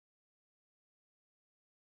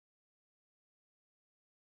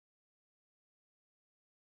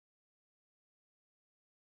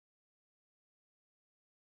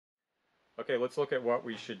Okay, let's look at what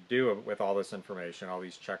we should do with all this information, all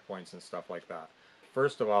these checkpoints and stuff like that.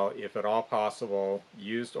 First of all, if at all possible,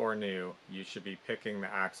 used or new, you should be picking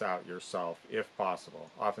the axe out yourself, if possible.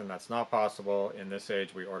 Often that's not possible. In this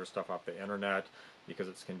age, we order stuff off the internet because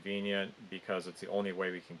it's convenient, because it's the only way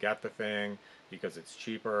we can get the thing, because it's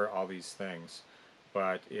cheaper, all these things.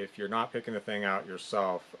 But if you're not picking the thing out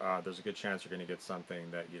yourself, there's a good chance you're going to get something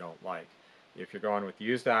that you don't like. If you're going with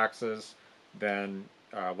used axes, then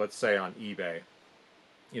let's say on eBay,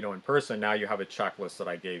 in person now you have a checklist that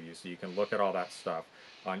I gave you, so you can look at all that stuff.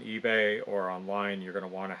 On eBay or online, you're going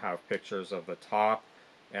to want to have pictures of the top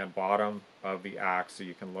and bottom of the axe, so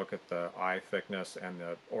you can look at the eye thickness and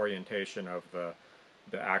the orientation of the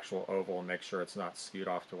actual oval and make sure it's not skewed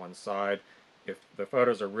off to one side. If the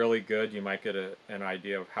photos are really good, you might get an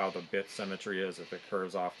idea of how the bit symmetry is, if it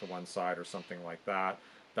curves off to one side or something like that.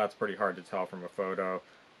 That's pretty hard to tell from a photo.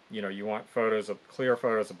 You want clear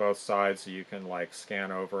photos of both sides, so you can like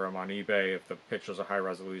scan over them. On eBay, if the pictures are high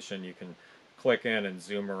resolution, you can click in and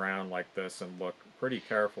zoom around like this and look pretty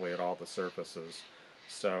carefully at all the surfaces.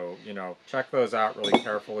 So, check those out really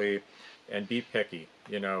carefully and be picky.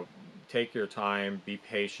 Take your time, be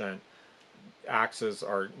patient.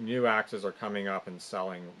 New axes are coming up and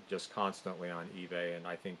selling just constantly on eBay, and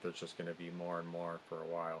I think there's just going to be more and more for a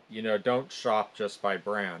while. Don't shop just by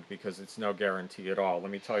brand, because it's no guarantee at all.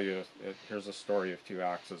 Let me tell you, here's a story of two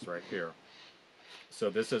axes right here.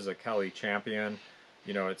 So this is a Kelly Champion.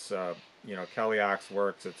 It's Kelly Axe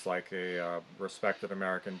Works. It's like a respected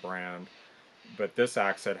American brand, but this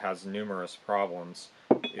axe head has numerous problems.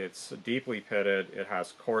 It's deeply pitted. It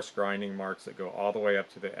has coarse grinding marks that go all the way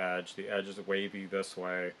up to the edge. The edge is wavy this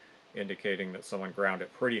way, indicating that someone ground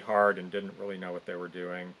it pretty hard and didn't really know what they were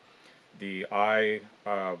doing. The eye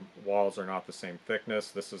walls are not the same thickness.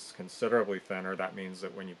 This is considerably thinner. That means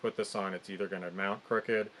that when you put this on, it's either going to mount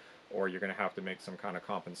crooked, or you're going to have to make some kind of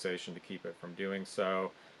compensation to keep it from doing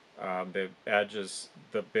so. The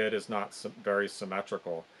bit is not very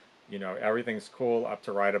symmetrical. Everything's cool up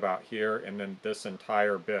to right about here, and then this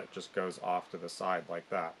entire bit just goes off to the side like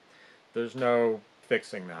that. There's no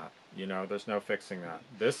fixing that. There's no fixing that.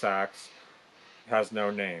 This axe has no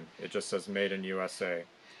name. It just says made in USA.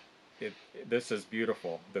 This is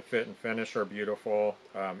beautiful. The fit and finish are beautiful.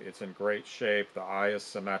 It's in great shape. The eye is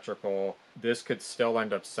symmetrical. This could still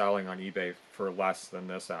end up selling on eBay for less than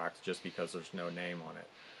this axe just because there's no name on it.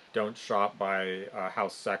 Don't shop by how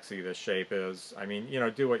sexy the shape is. I mean,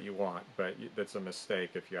 do what you want, but it's a mistake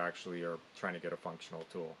if you actually are trying to get a functional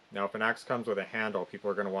tool. Now, if an axe comes with a handle,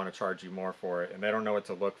 people are going to want to charge you more for it, and they don't know what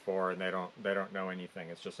to look for, and they don't know anything.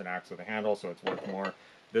 It's just an axe with a handle, so it's worth more.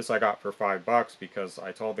 This I got for $5 because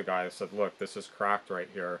I told the guy, I said, look, this is cracked right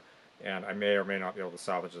here, and I may or may not be able to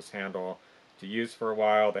salvage this handle to use for a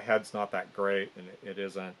while. The head's not that great, and it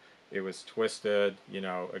isn't. It was twisted,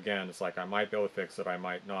 again, it's like I might be able to fix it, I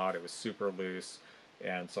might not. It was super loose,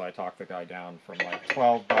 and so I talked the guy down from like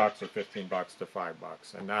 $12 or $15 to $5,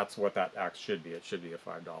 and that's what that axe should be. It should be a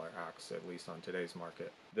 $5 axe, at least on today's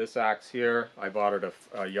market. This axe here, I bought it at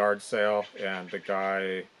a yard sale, and the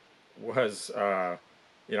guy was, I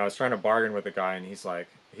was trying to bargain with the guy, and he's like,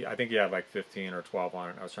 I think he had like 15 or 12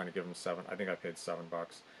 on it. I was trying to give him 7. I think I paid $7.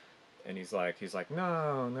 And he's like,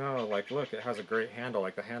 no, no, like, look, it has a great handle.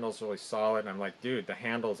 Like, the handle's really solid. And I'm like, dude, the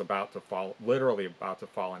handle's about to fall, literally about to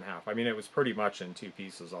fall in half. I mean, it was pretty much in 2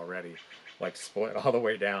 pieces already, like split all the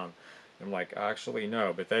way down. I'm like, actually,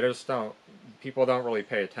 no, but they just don't, people don't really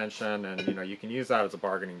pay attention. And, you can use that as a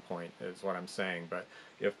bargaining point, is what I'm saying. But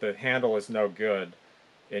if the handle is no good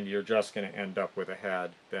and you're just going to end up with a head,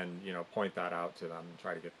 then, point that out to them and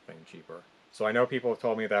try to get the thing cheaper. So I know people have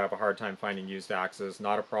told me that I have a hard time finding used axes.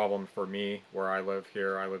 Not a problem for me where I live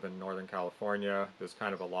here. I live in Northern California. There's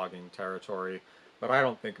kind of a logging territory. But I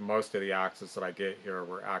don't think most of the axes that I get here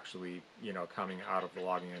were actually, coming out of the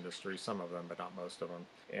logging industry. Some of them, but not most of them.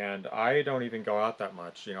 And I don't even go out that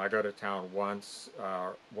much. I go to town once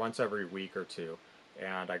every week or two.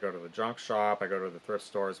 And I go to the junk shop. I go to the thrift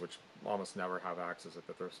stores, which almost never have axes at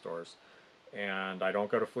the thrift stores. And I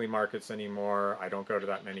don't go to flea markets anymore. I don't go to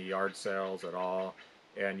that many yard sales at all.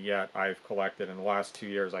 And yet I've collected, in the last 2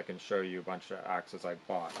 years, I can show you a bunch of axes I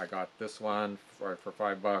bought. I got this one for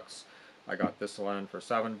 $5. I got this one for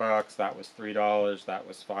 $7. That was $3. That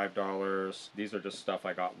was $5. These are just stuff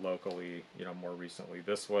I got locally, more recently.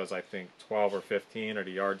 This was, I think, 12 or 15 at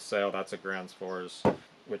a yard sale. That's at Grand Fours,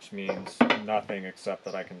 which means nothing except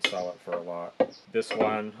that I can sell it for a lot. This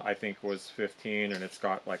one I think was 15, and it's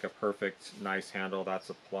got like a perfect nice handle. That's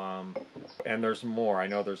a plum. And there's more. I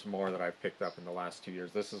know there's more that I've picked up in the last 2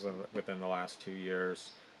 years. This is within the last 2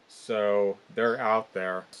 years. So they're out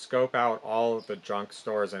there. Scope out all of the junk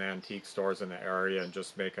stores and antique stores in the area and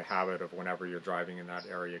just make a habit of whenever you're driving in that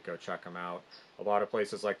area, go check them out. A lot of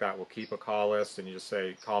places like that will keep a call list and you just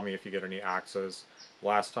say, call me if you get any axes.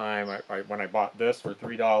 Last time, when I bought this for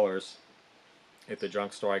 $3 at the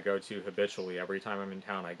junk store I go to habitually, every time I'm in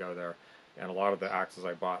town I go there. And a lot of the axes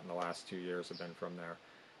I bought in the last 2 years have been from there.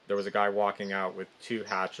 There was a guy walking out with 2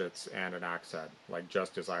 hatchets and an axe head, like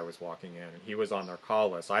just as I was walking in. And he was on their call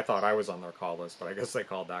list. I thought I was on their call list, but I guess they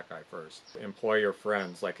called that guy first. Employ your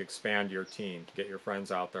friends, like expand your team. Get your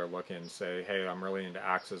friends out there looking, say, hey, I'm really into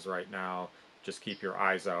axes right now. Just keep your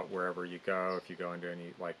eyes out wherever you go. If you go into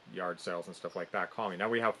any like yard sales and stuff like that, call me. Now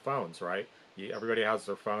we have phones, right? Everybody has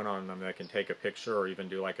their phone on them. They can take a picture or even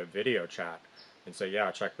do like a video chat and say, yeah,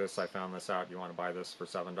 check this, I found this out, you want to buy this for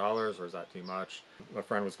 $7 or is that too much? A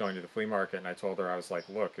friend was going to the flea market and I told her, I was like,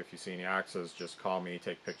 look, if you see any axes, just call me,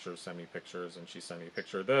 take pictures, send me pictures. And she sent me a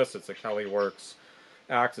picture of this. It's a Kelly Works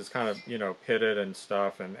axe. It's kind of, you know, pitted and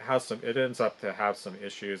stuff, and it ends up to have some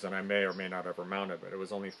issues, and I may or may not ever mount it, but it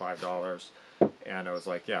was only $5. And I was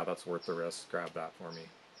like, yeah, that's worth the risk, grab that for me.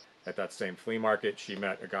 At that same flea market, she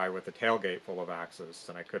met a guy with a tailgate full of axes,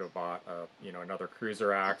 and I could have bought another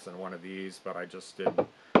cruiser axe and one of these, but I just didn't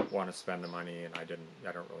want to spend the money, and I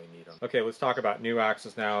don't really need them. Okay, let's talk about new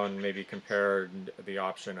axes now and maybe compare the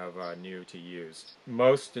option of new to used.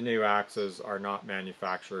 Most new axes are not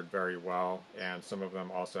manufactured very well, and some of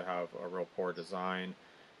them also have a real poor design.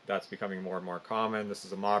 That's becoming more and more common. This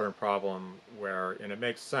is a modern problem and it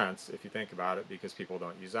makes sense if you think about it, because people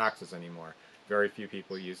don't use axes anymore. Very few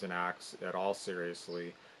people use an axe at all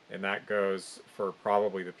seriously, and that goes for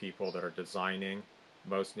probably the people that are designing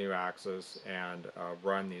most new axes and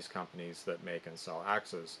run these companies that make and sell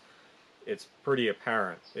axes. It's pretty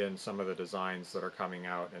apparent in some of the designs that are coming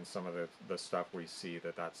out and some of the stuff we see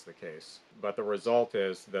that that's the case. But the result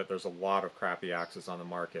is that there's a lot of crappy axes on the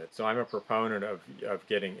market. So I'm a proponent of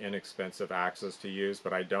getting inexpensive axes to use,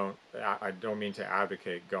 but I don't mean to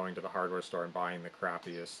advocate going to the hardware store and buying the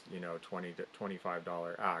crappiest, $20 to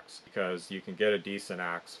 $25 axe, because you can get a decent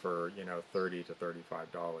axe for, $30 to $35.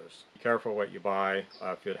 Be careful what you buy.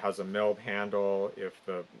 If it has a milled handle, if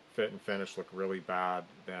the fit and finish look really bad,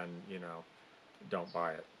 then, don't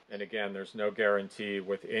buy it. And again, there's no guarantee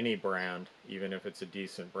with any brand, even if it's a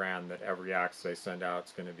decent brand, that every axe they send out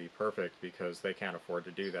is going to be perfect, because they can't afford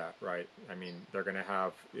to do that, right? I mean, they're going to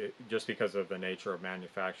have, just because of the nature of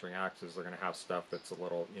manufacturing axes, they're going to have stuff that's a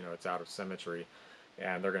little, it's out of symmetry,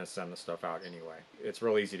 and they're going to send the stuff out anyway. It's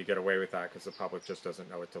real easy to get away with that because the public just doesn't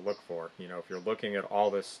know what to look for. If you're looking at all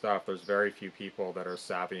this stuff, there's very few people that are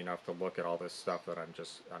savvy enough to look at all this stuff that I'm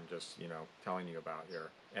just telling you about here.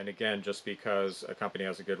 And again, just because a company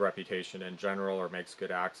has a good reputation in general or makes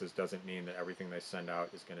good axes doesn't mean that everything they send out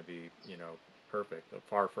is going to be, perfect.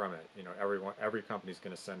 Far from it. Every company's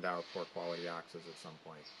going to send out poor quality axes at some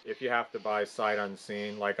point. If you have to buy sight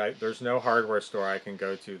unseen, there's no hardware store I can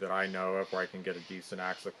go to that I know of where I can get a decent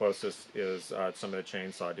axe. The closest is some of the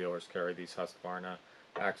chainsaw dealers carry these Husqvarna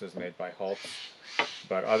axes made by Hulk.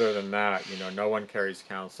 But other than that, no one carries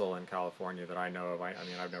Council in California that I know of. I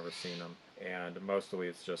mean, I've never seen them. And mostly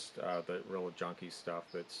it's just the real junky stuff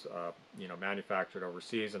that's, manufactured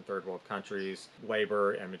overseas in third world countries.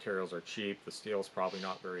 Labor and materials are cheap. The steel's probably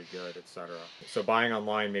not very good, etc. So buying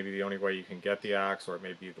online may be the only way you can get the axe, or it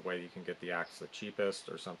may be the way you can get the axe the cheapest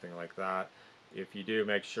or something like that. If you do,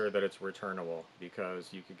 make sure that it's returnable,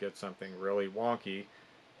 because you could get something really wonky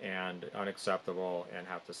and unacceptable and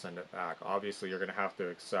have to send it back. Obviously, you're going to have to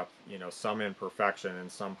accept, some imperfection in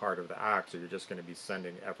some part of the axe, or you're just going to be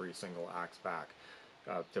sending every single axe back.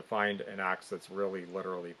 To find an axe that's really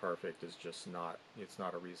literally perfect is just it's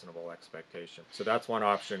not a reasonable expectation. So that's one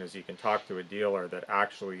option, is you can talk to a dealer that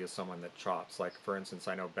actually is someone that chops. Like, for instance,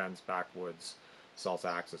 I know Ben's Backwoods sells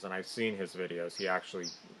axes, and I've seen his videos. He actually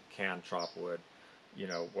can chop wood,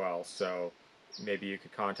 well. So maybe you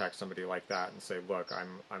could contact somebody like that and say, look,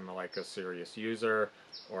 I'm like a serious user,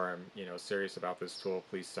 or I'm serious about this tool.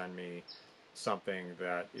 Please send me something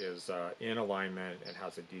that is in alignment and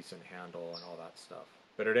has a decent handle and all that stuff.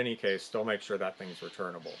 But in any case, still make sure that thing's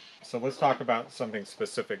returnable. So let's talk about something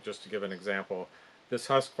specific, just to give an example. This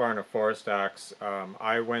Husqvarna Forest Axe,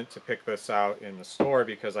 I went to pick this out in the store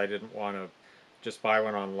because I didn't want to just buy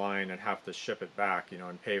one online and have to ship it back,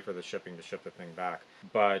 and pay for the shipping to ship the thing back.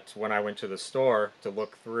 But when I went to the store to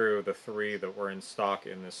look through the 3 that were in stock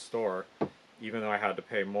in this store, even though I had to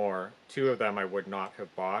pay more, 2 of them I would not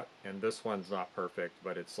have bought, and this one's not perfect,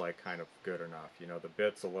 but it's like kind of good enough. The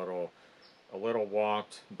bit's a little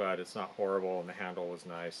wonked, but it's not horrible, and the handle was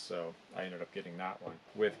nice, so I ended up getting that one.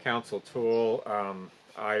 With Council Tool,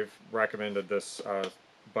 I've recommended this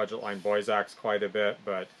budget line boys axe quite a bit,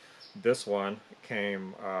 but this one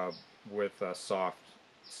came with a soft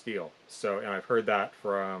steel. So, and I've heard that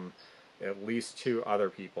from at least 2 other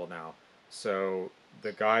people now. So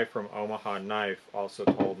the guy from Omaha Knife also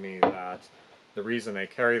told me that the reason they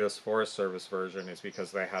carry this Forest Service version is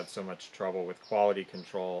because they had so much trouble with quality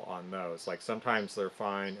control on those. Like sometimes they're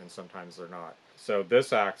fine and sometimes they're not. So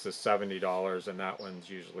this axe is $70 and that one's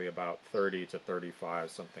usually about 30 to 35,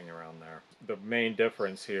 something around there. The main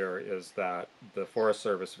difference here is that the Forest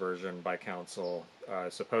Service version by Council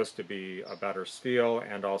is supposed to be a better steel,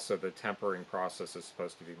 and also the tempering process is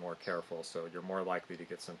supposed to be more careful, so you're more likely to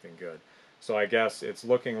get something good. So I guess it's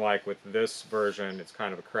looking like with this version, it's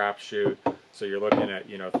kind of a crapshoot. So you're looking at,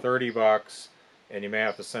 30 bucks, and you may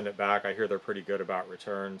have to send it back. I hear they're pretty good about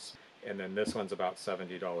returns. And then this one's about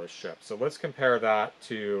 $70 shipped. So let's compare that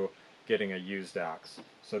to getting a used axe.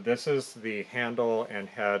 So this is the handle and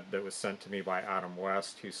head that was sent to me by Adam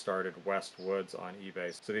West, who started West Woods on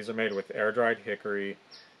eBay. So these are made with air-dried hickory,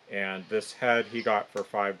 and this head he got for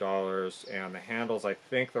 $5, and the handles, I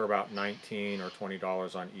think they're about $19 or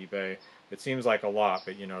 $20 on eBay. It seems like a lot,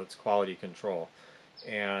 but it's quality control.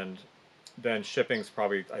 And then shipping's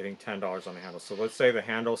probably, I think, $10 on the handle. So let's say the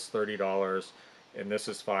handle's $30 and this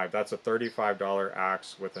is $5. That's a $35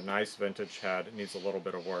 axe with a nice vintage head. It needs a little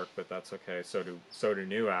bit of work, but that's okay. So do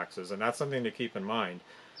new axes, and that's something to keep in mind.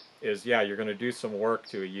 Is yeah, you're going to do some work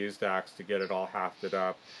to a used axe to get it all hafted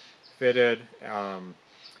up, fitted,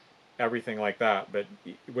 everything like that. But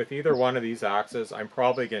with either one of these axes, I'm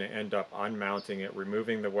probably going to end up unmounting it,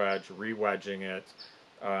 removing the wedge, re-wedging it,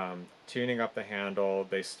 tuning up the handle.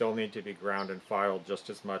 They still need to be ground and filed just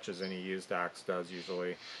as much as any used axe does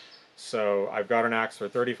usually. So I've got an axe for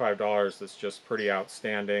 $35 that's just pretty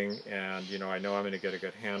outstanding, and I know I'm going to get a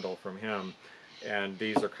good handle from him. And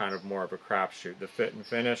these are kind of more of a crapshoot. The fit and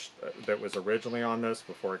finish that was originally on this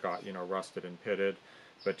before it got rusted and pitted,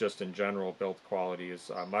 but just in general build quality is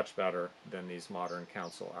much better than these modern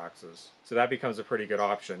Council axes. So that becomes a pretty good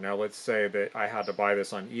option. Now let's say that I had to buy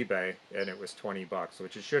this on eBay and it was 20 bucks,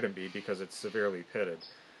 which it shouldn't be because it's severely pitted.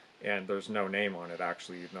 And there's no name on it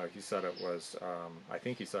actually, even though he said it was, I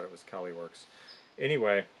think he said it was Kelly Works.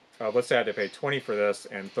 Anyway, let's say I had to pay 20 for this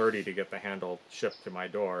and 30 to get the handle shipped to my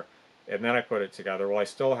door, and then I put it together. Well, I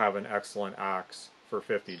still have an excellent axe for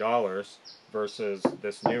 $50 versus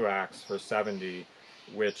this new axe for 70,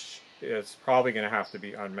 which is probably going to have to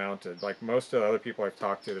be unmounted. Like most of the other people I've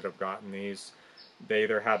talked to that have gotten these, they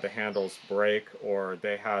either had the handles break or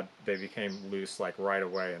they became loose like right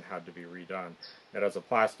away and had to be redone. It has a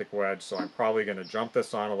plastic wedge, so I'm probably going to jump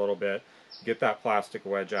this on a little bit, get that plastic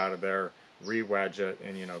wedge out of there, re-wedge it,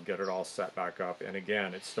 and get it all set back up. And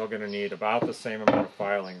again, it's still going to need about the same amount of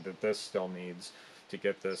filing that this still needs to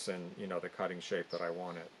get this in the cutting shape that I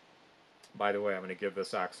want it. By the way, I'm going to give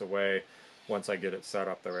this axe away once I get it set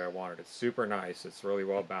up the way I want it. It's super nice. It's really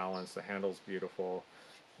well balanced. The handle's beautiful.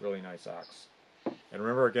 Really nice axe. And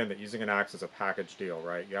remember again that using an axe is a package deal,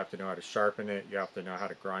 right? You have to know how to sharpen it, you have to know how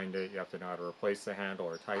to grind it, you have to know how to replace the handle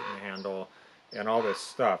or tighten the handle, and all this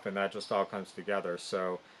stuff, and that just all comes together.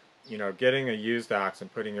 So, getting a used axe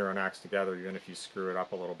and putting your own axe together, even if you screw it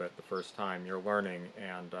up a little bit the first time, you're learning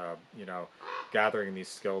and, gathering these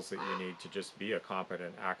skills that you need to just be a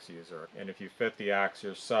competent axe user. And if you fit the axe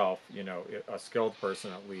yourself, a skilled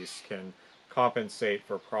person at least can compensate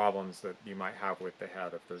for problems that you might have with the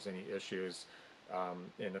head if there's any issues.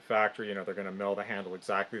 In the factory, they're going to mill the handle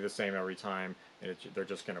exactly the same every time, and they're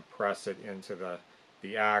just going to press it into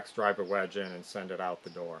the axe, drive a wedge in, and send it out the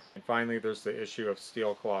door. And finally, there's the issue of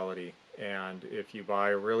steel quality. And if you buy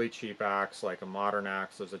a really cheap axe, like a modern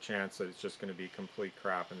axe, there's a chance that it's just going to be complete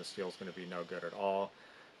crap and the steel's going to be no good at all.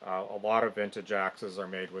 A lot of vintage axes are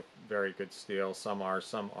made with very good steel. Some are,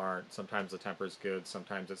 some aren't. Sometimes the temper's good,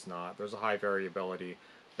 sometimes it's not. There's a high variability.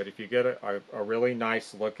 But if you get a really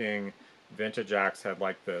nice looking vintage axe head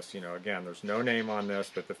like this, again, there's no name on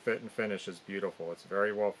this, but the fit and finish is beautiful. It's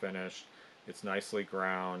very well finished. It's nicely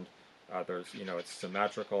ground. It's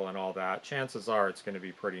symmetrical and all that. Chances are it's going to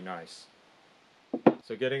be pretty nice.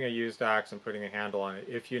 So getting a used axe and putting a handle on it,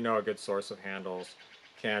 if you know a good source of handles,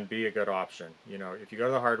 can be a good option. If you go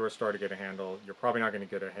to the hardware store to get a handle, you're probably not going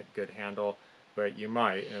to get a good handle, but you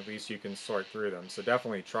might, and at least you can sort through them. So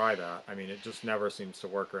definitely try that. I mean, it just never seems to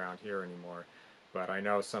work around here anymore. But I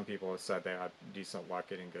know some people have said they had decent luck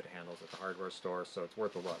getting good handles at the hardware store, so it's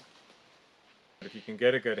worth a look. If you can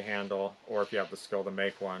get a good handle, or if you have the skill to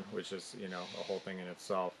make one, which is, a whole thing in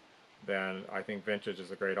itself, then I think vintage is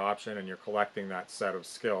a great option, and you're collecting that set of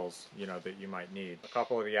skills, you know, that you might need. A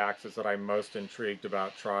couple of the axes that I'm most intrigued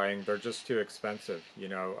about trying, they're just too expensive. You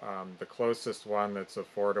know, the closest one that's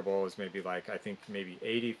affordable is maybe like, I think maybe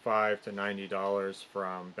 $85 to $90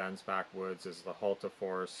 from Ben's Backwoods is the Halta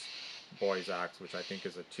Force Boys Axe, which I think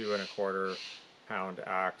is a 2¼ pound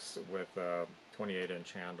axe with a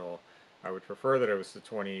 28-inch handle. I would prefer that it was a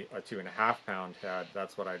 2½ pound head.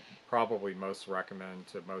 That's what I'd probably most recommend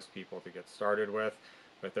to most people to get started with,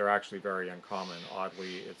 but they're actually very uncommon.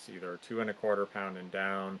 Oddly, it's either 2¼ pound and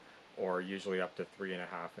down, or usually up to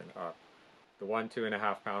 3½ and up. The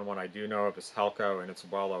 2½ pound one I do know of is Helco, and it's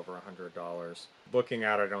well over $100. Looking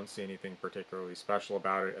at it, I don't see anything particularly special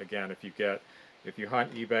about it. Again, if you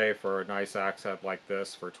hunt eBay for a nice axe head like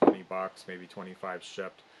this for 20 bucks, maybe 25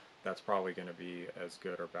 shipped, that's probably going to be as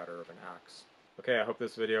good or better of an axe. Okay, I hope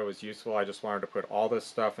this video was useful. I just wanted to put all this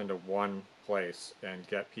stuff into one place and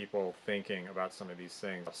get people thinking about some of these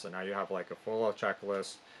things. So now you have like a full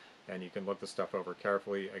checklist, and you can look the stuff over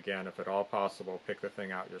carefully. Again, if at all possible, pick the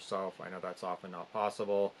thing out yourself. I know that's often not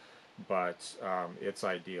possible, but it's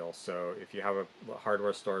ideal. So if you have a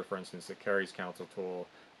hardware store, for instance, that carries Council Tool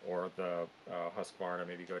or the Husqvarna,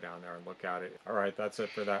 maybe go down there and look at it. Alright, that's it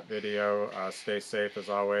for that video. Stay safe as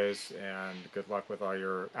always, and good luck with all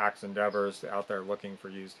your axe endeavors out there looking for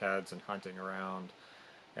used heads and hunting around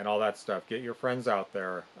and all that stuff. Get your friends out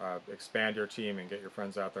there, expand your team, and get your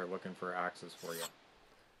friends out there looking for axes for you.